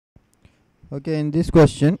Okay, in this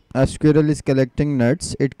question, a squirrel is collecting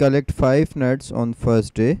nuts. It collects 5 nuts on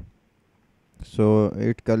first day. So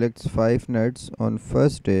it collects 5 nuts on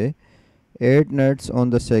first day, 8 nuts on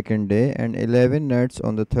the second day, and 11 nuts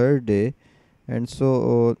on the third day, and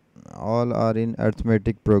so all are in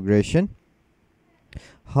arithmetic progression.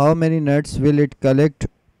 How many nuts will it collect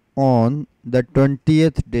on the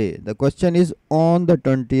 20th day? The question is on the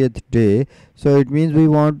 20th day, so it means we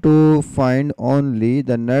want to find only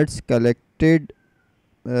the nuts collected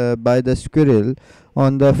by the squirrel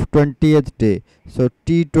on the 20th day. So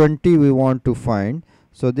T20 we want to find.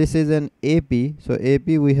 So this is an AP. So AP,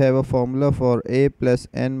 we have a formula for A plus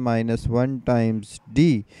N minus 1 times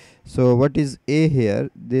D. So what is A here?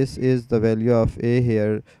 This is the value of A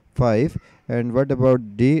here, 5. And what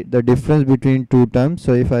about D? The difference between two terms.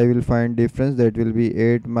 So if I will find difference, that will be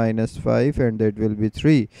 8 minus 5, and that will be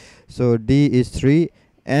 3. So D is 3.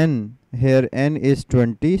 N here, N is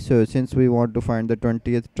 20. So since we want to find the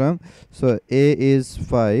 20th term, so A is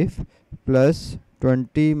 5 plus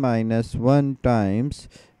 20 minus 1 times,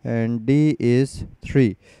 and D is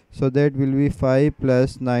 3. So that will be 5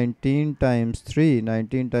 plus 19 times 3.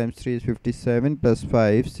 19 times 3 is 57 plus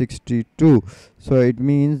 5, 62. So it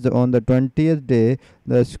means on the 20th day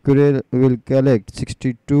the squirrel will collect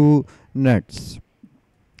 62 nuts.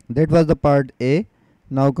 That was the part A.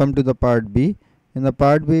 Now come to the part B. In the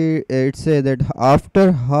part B, it says that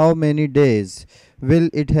after how many days will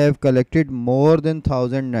it have collected more than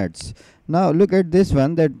 1000 nuts. Now look at this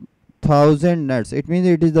one, that 1000 nuts, it means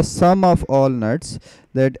it is the sum of all nuts,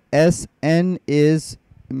 that Sn is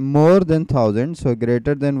more than 1000, so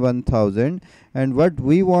greater than 1000. And what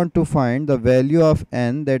we want to find, the value of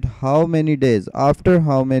n, that how many days, after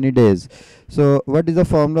how many days. So what is the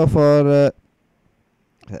formula for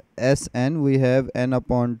Sn? We have n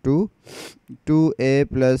upon 2, 2a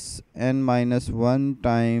plus n minus 1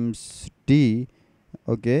 times d.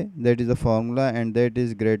 Okay, that is the formula, and that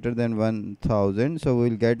is greater than 1000. So we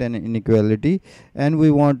will get an inequality, and we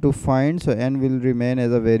want to find, so n will remain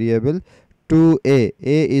as a variable. 2a,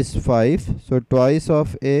 a is 5, so twice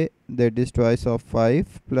of a, that is twice of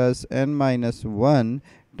 5, plus n minus 1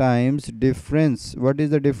 times difference. What is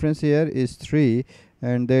the difference here? Is 3,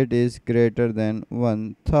 and that is greater than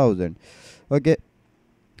 1000. Okay,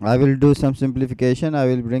 I will do some simplification. I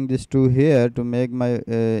will bring this 2 here to make my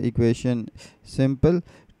equation simple.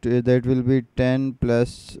 That will be 10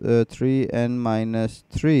 plus 3n minus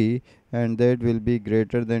 3, and that will be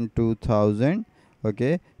greater than 2000.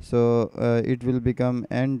 Okay, so it will become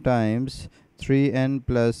n times 3n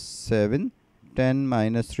plus 7. 10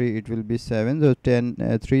 minus 3, it will be 7. So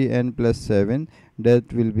 3n plus 7,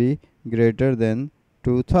 that will be greater than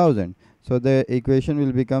 2000. So the equation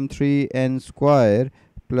will become 3n square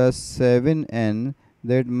plus 7n,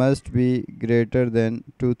 that must be greater than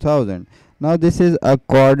 2000. Now this is a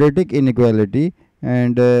quadratic inequality,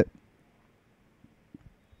 and